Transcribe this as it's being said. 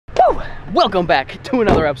Woo! Welcome back to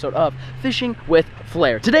another episode of Fishing with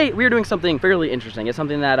Flair. Today we are doing something fairly interesting. It's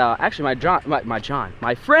something that actually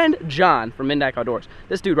my friend John from Mindak Outdoors,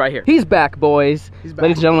 this dude right here, he's back, boys. He's back.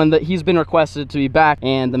 Ladies and gentlemen, he's been requested to be back,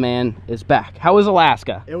 and the man is back. How was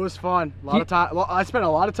Alaska? It was fun. A lot of time. Well, I spent a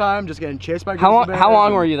lot of time just getting chased by grizzly bears. How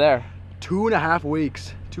long were you there? 2.5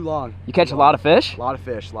 weeks. Too long. You catch a lot of fish? A lot of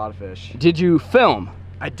fish. A lot of fish. Did you film?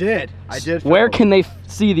 I did. Film. Where can they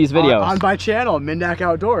see these videos? On my channel, Mindak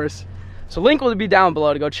Outdoors. So link will be down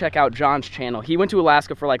below to go check out John's channel. He went to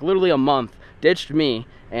Alaska for like literally a month, ditched me,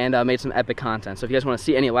 and made some epic content. So if you guys want to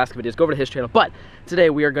see any Alaska videos, go over to his channel. But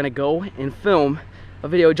today we are going to go and film a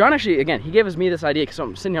video. John actually, again, he gave me this idea because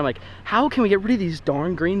I'm sitting here, I'm like, how can we get rid of these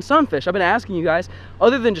darn green sunfish? I've been asking you guys,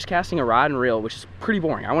 other than just casting a rod and reel, which is pretty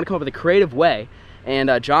boring. I want to come up with a creative way.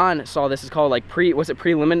 And John saw this is called like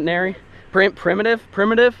preliminary? Primitive? I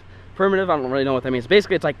don't really know what that means.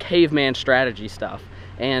 Basically, it's like caveman strategy stuff.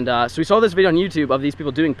 And so we saw this video on YouTube of these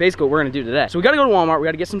people doing basically what we're gonna do today. So we gotta go to Walmart, we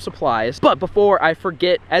gotta get some supplies. But before I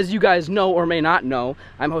forget, as you guys know or may not know,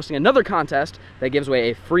 I'm hosting another contest that gives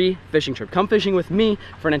away a free fishing trip. Come fishing with me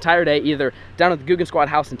for an entire day, either down at the Guggen Squad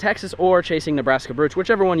house in Texas or chasing Nebraska brooch,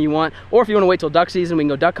 whichever one you want. Or if you wanna wait till duck season, we can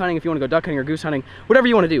go duck hunting. If you wanna go duck hunting or goose hunting, whatever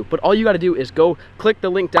you wanna do. But all you gotta do is go click the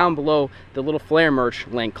link down below, the little Flair merch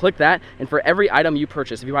link. Click that, and for every item you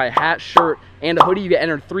purchase, if you buy a hat, shirt, and a hoodie, you get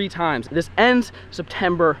entered 3 times. This ends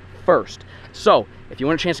September 1st. So if you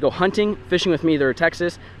want a chance to go hunting, fishing with me either in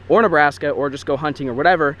Texas or Nebraska, or just go hunting or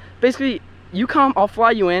whatever, basically you come, I'll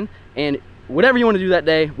fly you in, and whatever you want to do that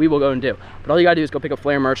day, we will go and do. But all you gotta do is go pick up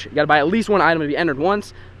Flair merch. You gotta buy at least 1 item to be entered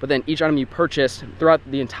once, but then each item you purchase throughout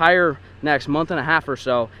the entire next month and a half or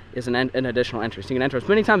so is an additional entry. So you can enter as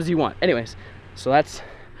many times as you want. Anyways, so that's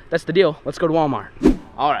the deal. Let's go to Walmart.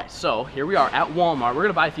 All right, so here we are at Walmart. We're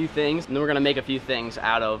gonna buy a few things, and then we're gonna make a few things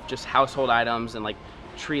out of just household items and like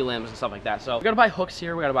tree limbs and stuff like that. So we gotta buy hooks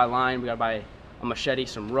here, we gotta buy line, we gotta buy a machete,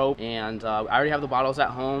 some rope, and I already have the bottles at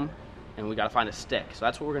home, and we gotta find a stick. So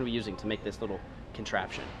that's what we're gonna be using to make this little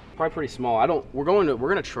contraption. Probably pretty small. We're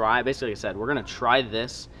gonna try, basically like I said, we're gonna try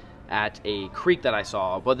this at a creek that I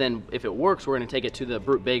saw, but then if it works, we're gonna take it to the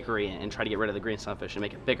Brute Bakery and try to get rid of the green sunfish and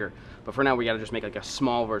make it bigger. But for now, we gotta just make like a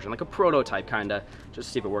small version, like a prototype kinda, just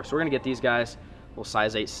to see if it works. So we're gonna get these guys, little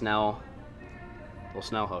size 8 Snell, little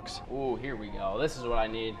Snell hooks. Ooh, here we go. This is what I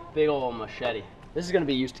need, big old machete. This is gonna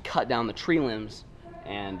be used to cut down the tree limbs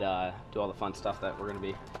and do all the fun stuff that we're gonna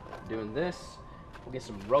be doing. This, we'll get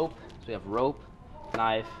some rope. So we have rope,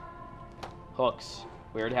 knife, hooks.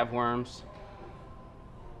 We already have worms.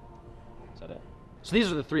 It. So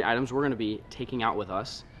these are the 3 items we're going to be taking out with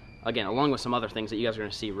us, again, along with some other things that you guys are going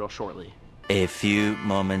to see real shortly. A few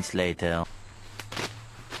moments later.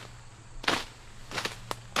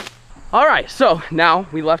 All right, so now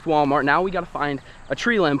we left Walmart. Now we got to find a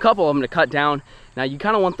tree limb, couple of them to cut down. Now you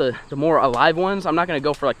kind of want the more alive ones. I'm not going to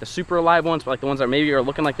go for like the super alive ones, but like the ones that maybe are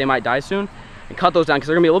looking like they might die soon, and cut those down because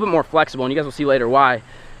they're going to be a little bit more flexible, and you guys will see later why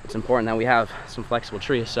it's important that we have some flexible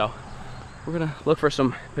trees. So we're going to look for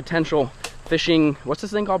some potential fishing, what's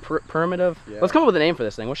this thing called? Primitive? Yeah. Let's come up with a name for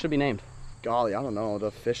this thing. What should it be named? Golly, I don't know.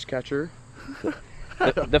 The fish catcher?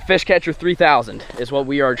 the Fish Catcher 3000 is what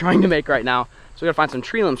we are trying to make right now. So we gotta find some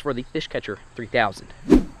tree limbs for the Fish Catcher 3000.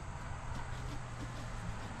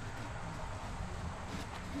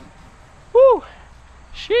 Woo!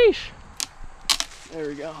 Sheesh! There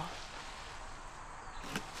we go.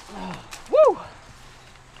 Woo!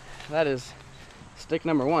 That is stick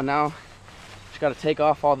number 1. Now, just gotta take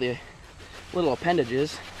off all the little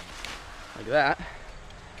appendages like that,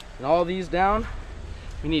 and all these down.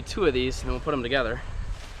 We need 2 of these, and then we'll put them together.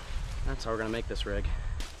 That's how we're gonna make this rig.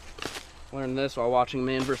 Learned this while watching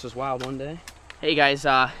Man vs. Wild one day. Hey guys,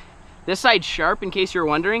 this side's sharp, in case you're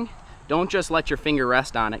wondering. Don't just let your finger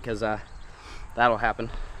rest on it, because that'll happen.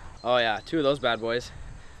 Oh yeah, 2 of those bad boys.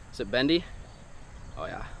 Is it bendy? Oh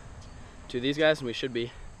yeah, 2 of these guys, and we should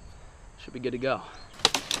be good to go.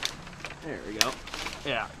 There we go.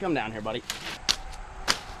 Yeah, come down here, buddy.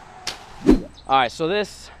 All right, so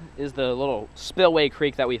this is the little spillway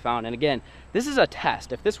creek that we found. And again, this is a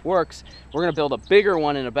test. If this works, we're gonna build a bigger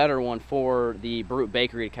one and a better one for the Brute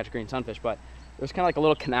Bakery to catch green sunfish. But there's kind of like a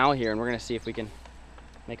little canal here, and we're gonna see if we can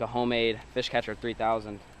make a homemade Fish Catcher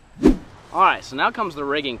 3000. All right, so now comes the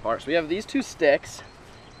rigging part. So we have these 2 sticks,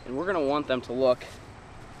 and we're gonna want them to look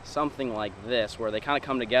something like this, where they kind of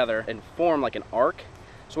come together and form like an arc.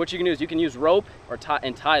 So what you can do is you can use rope or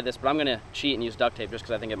tie this, but I'm gonna cheat and use duct tape just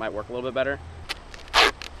because I think it might work a little bit better.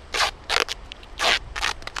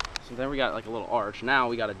 So then we got like a little arch. Now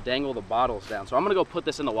we gotta dangle the bottles down. So I'm gonna go put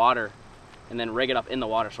this in the water and then rig it up in the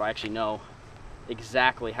water so I actually know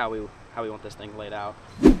exactly how we want this thing laid out.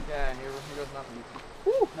 Yeah, here goes nothing.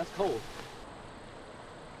 Woo, that's cold.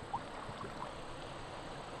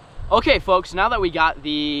 Okay, folks, now that we got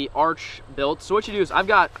the arch built, so what you do is I've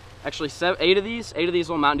got actually 8 of these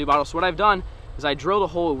little Mountain Dew bottles. So what I've done is I drilled a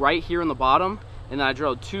hole right here in the bottom, and then I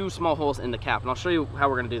drilled 2 small holes in the cap. And I'll show you how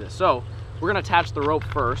we're gonna do this. So we're gonna attach the rope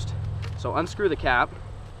first. So unscrew the cap.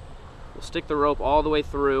 We'll stick the rope all the way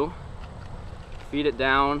through, feed it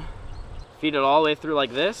down, feed it all the way through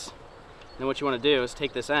like this. Then what you wanna do is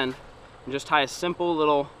take this end and just tie a simple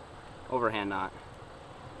little overhand knot.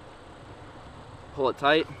 Pull it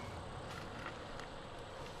tight.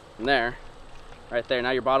 And there, right there.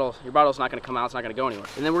 Now your bottle's not gonna come out, it's not gonna go anywhere.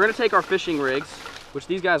 And then we're gonna take our fishing rigs, which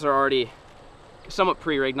these guys are already somewhat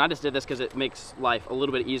pre-rigged. And I just did this because it makes life a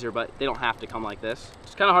little bit easier, but they don't have to come like this.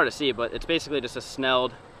 It's kind of hard to see, but it's basically just a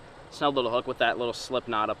snelled little hook with that little slip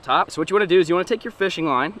knot up top. So what you wanna do is you wanna take your fishing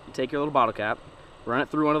line, take your little bottle cap, run it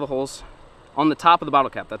through one of the holes on the top of the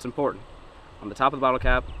bottle cap. That's important. On the top of the bottle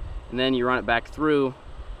cap, and then you run it back through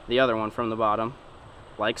the other one from the bottom,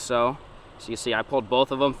 like so. So you see I pulled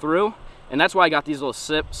both of them through, and that's why I got these little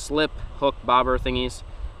slip hook bobber thingies,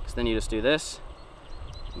 because then you just do this.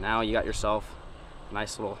 Now you got yourself a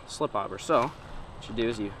nice little slip bobber. So what you do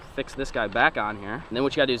is you fix this guy back on here, and then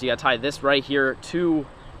what you gotta do is you gotta tie this right here to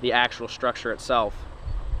the actual structure itself,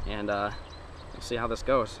 and we'll see how this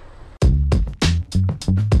goes.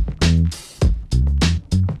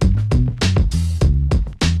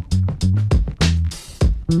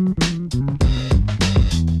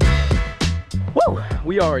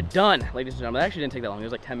 We are done, ladies and gentlemen. It actually didn't take that long. It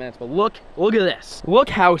was like 10 minutes, but look at this. Look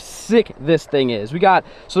how sick this thing is.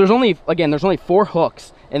 So there's only 4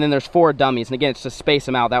 hooks, and then there's 4 dummies. And again, it's to space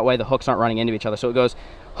them out. That way the hooks aren't running into each other. So it goes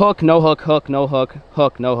hook, no hook, hook, no hook,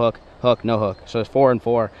 hook, no hook, hook, no hook. So there's 4 and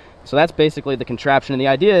 4. So that's basically the contraption. And the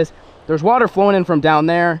idea is there's water flowing in from down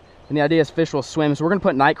there, and the idea is fish will swim. So we're gonna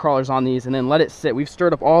put night crawlers on these and then let it sit. We've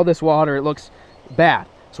stirred up all this water. It looks bad.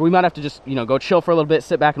 So we might have to just, go chill for a little bit,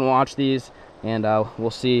 sit back and watch these, and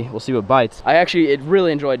we'll see what bites. I actually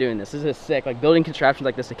really enjoy doing this. This is sick. Like, building contraptions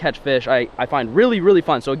like this to catch fish, I find really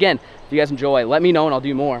fun. So again, if you guys enjoy, let me know and I'll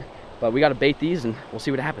do more. But we got to bait these and we'll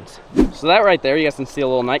see what happens. So that right there, you guys can see a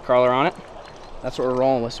little night crawler on it. That's what we're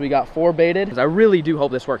rolling with. So we got 4 baited. I really do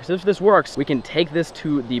hope this works. If this works, we can take this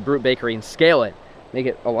to the Brute Bakery and scale it, make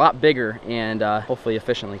it a lot bigger, and hopefully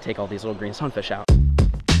efficiently take all these little green sunfish out.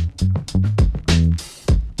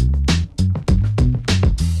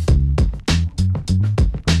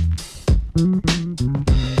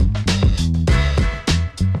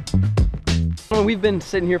 We've been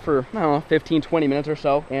sitting here for, I don't know, 15, 20 minutes or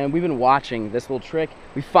so, and we've been watching this little trick.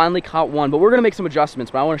 We finally caught one, but we're gonna make some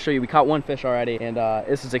adjustments, but I wanna show you, we caught 1 fish already, and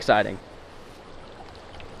this is exciting.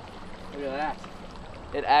 Look at that.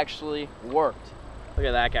 It actually worked. Look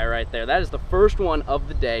at that guy right there. That is the first one of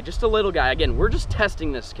the day, just a little guy. Again, we're just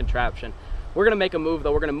testing this contraption. We're gonna make a move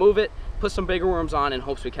though. We're gonna move it, put some bigger worms on in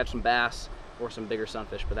hopes we catch some bass or some bigger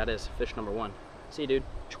sunfish, but that is fish number 1. See, dude?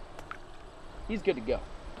 He's good to go.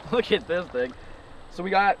 Look at this thing. So we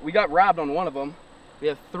got robbed on one of them. We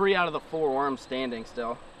have 3 out of the 4 worms standing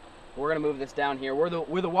still. We're gonna move this down here. Where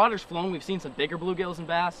the water's flowing, we've seen some bigger bluegills and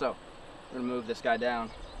bass, so we're gonna move this guy down.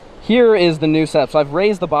 Here is the new setup. So I've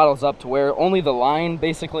raised the bottles up to where only the line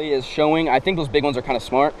basically is showing. I think those big ones are kind of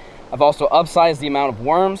smart. I've also upsized the amount of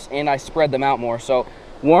worms, and I spread them out more. So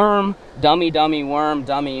worm, dummy, dummy, worm,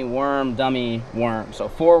 dummy, worm, dummy, worm. So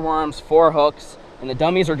 4 worms, 4 hooks. And the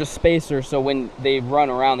dummies are just spacers, so when they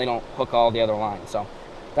run around, they don't hook all the other lines. So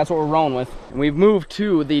that's what we're rolling with. And we've moved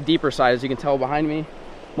to the deeper side, as you can tell behind me.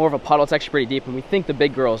 More of a puddle, it's actually pretty deep, and we think the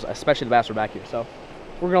big girls, especially the bass, are back here. So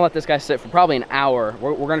we're gonna let this guy sit for probably an hour.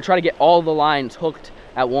 We're gonna try to get all the lines hooked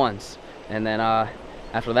at once. And then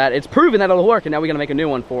after that, it's proven that it'll work, and now we're gonna make a new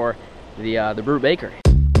one for the Brute Bakery.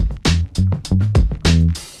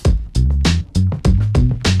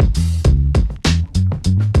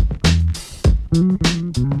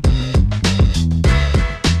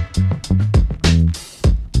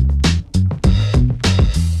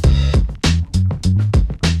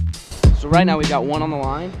 So right now we've got 1 on the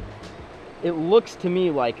line. It looks to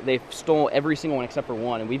me like they've stole every single one except for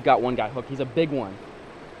 1, and we've got 1 guy hooked. He's a big one.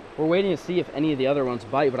 We're waiting to see if any of the other ones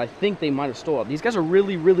bite, but I think they might have stolen. These guys are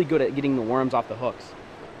really good at getting the worms off the hooks.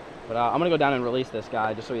 But I'm gonna go down and release this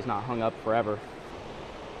guy just so he's not hung up forever.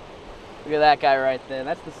 Look at that guy right there.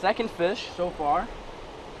 That's the 2nd fish so far.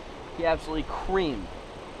 He absolutely creamed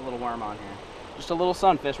a little worm on here. Just a little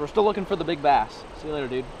sunfish. We're still looking for the big bass. See you later,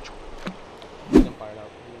 dude. Get him fired up.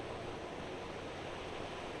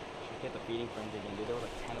 Should get the feeding frenzy again, dude. There were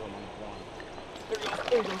like 10 of them on the lawn.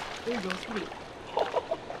 There you go. There you go.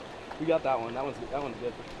 We got that one. That one's good.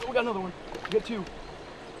 Oh, we got another one. We got 2.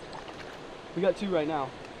 We got 2 right now.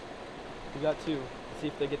 We got 2. Let's see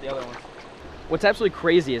if they get the other ones. What's absolutely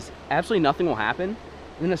crazy is absolutely nothing will happen.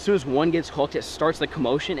 And then as soon as one gets hooked, it starts the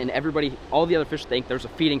commotion, and everybody, all the other fish think there's a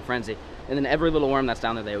feeding frenzy. And then every little worm that's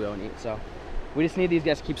down there, they go and eat. So we just need these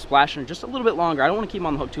guys to keep splashing just a little bit longer. I don't want to keep them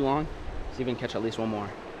on the hook too long. See if we can catch at least one more.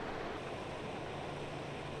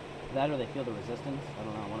 That or they feel the resistance. I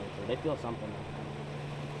don't know, one of the two. They feel something.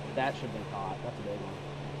 That should have been caught. That's a big one.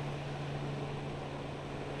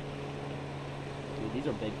 Dude, these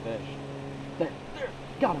are big fish. There.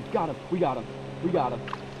 Got him. We got him.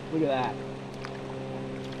 Look at that.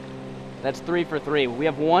 That's 3 for 3. We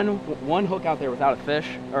have one hook out there without a fish.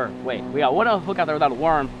 Or wait, we got one hook out there without a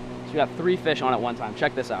worm. So we got 3 fish on at one time.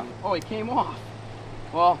 Check this out. Oh, he came off.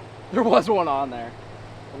 Well, there was one on there.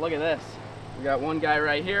 But look at this. We got one guy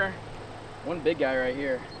right here, one big guy right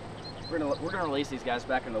here. We're gonna release these guys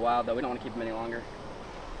back in the wild though. We don't want to keep them any longer.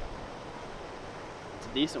 It's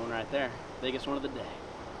a decent one right there. Biggest one of the day.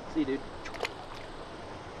 See you, dude.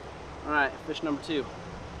 All right, fish number 2.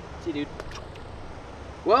 See you, dude.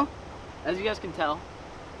 Well, as you guys can tell,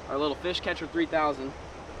 our little fish catcher 3000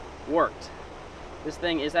 worked. This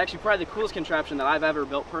thing is actually probably the coolest contraption that I've ever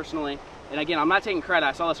built personally. And again, I'm not taking credit.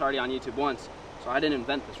 I saw this already on YouTube once. So I didn't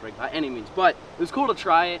invent this rig by any means, but it was cool to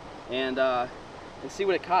try it and see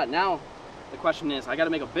what it caught. Now the question is, I got to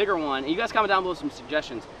make a bigger one. And you guys comment down below some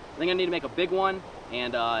suggestions. I think I need to make a big one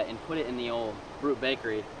and put it in the old Brute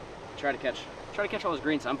Bakery. Try to catch all those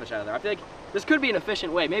green sunfish out of there. I feel like this could be an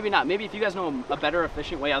efficient way. Maybe not. Maybe if you guys know a better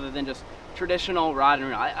efficient way other than just traditional rod and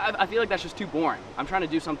reel. I feel like that's just too boring. I'm trying to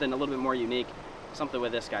do something a little bit more unique, something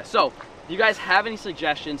with this guy. So if you guys have any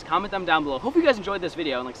suggestions, comment them down below. Hope you guys enjoyed this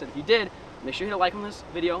video. And like I said, if you did, make sure you hit a like on this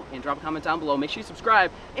video and drop a comment down below. Make sure you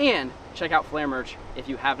subscribe and check out Flair merch if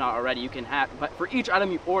you have not already. You can have, but for each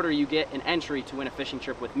item you order, you get an entry to win a fishing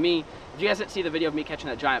trip with me. If you guys didn't see the video of me catching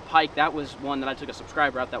that giant pike, that was one that I took a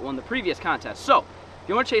subscriber out that won the previous contest. So if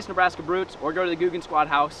you want to chase Nebraska brutes or go to the Guggen Squad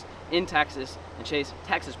house in Texas and chase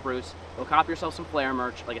Texas brutes, go cop yourself some Flair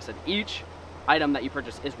merch. Like I said, each item that you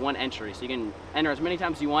purchase is one entry, so you can enter as many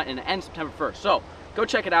times as you want, and it ends September 1st. So go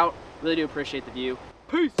check it out. Really do appreciate the view.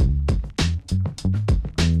 Peace.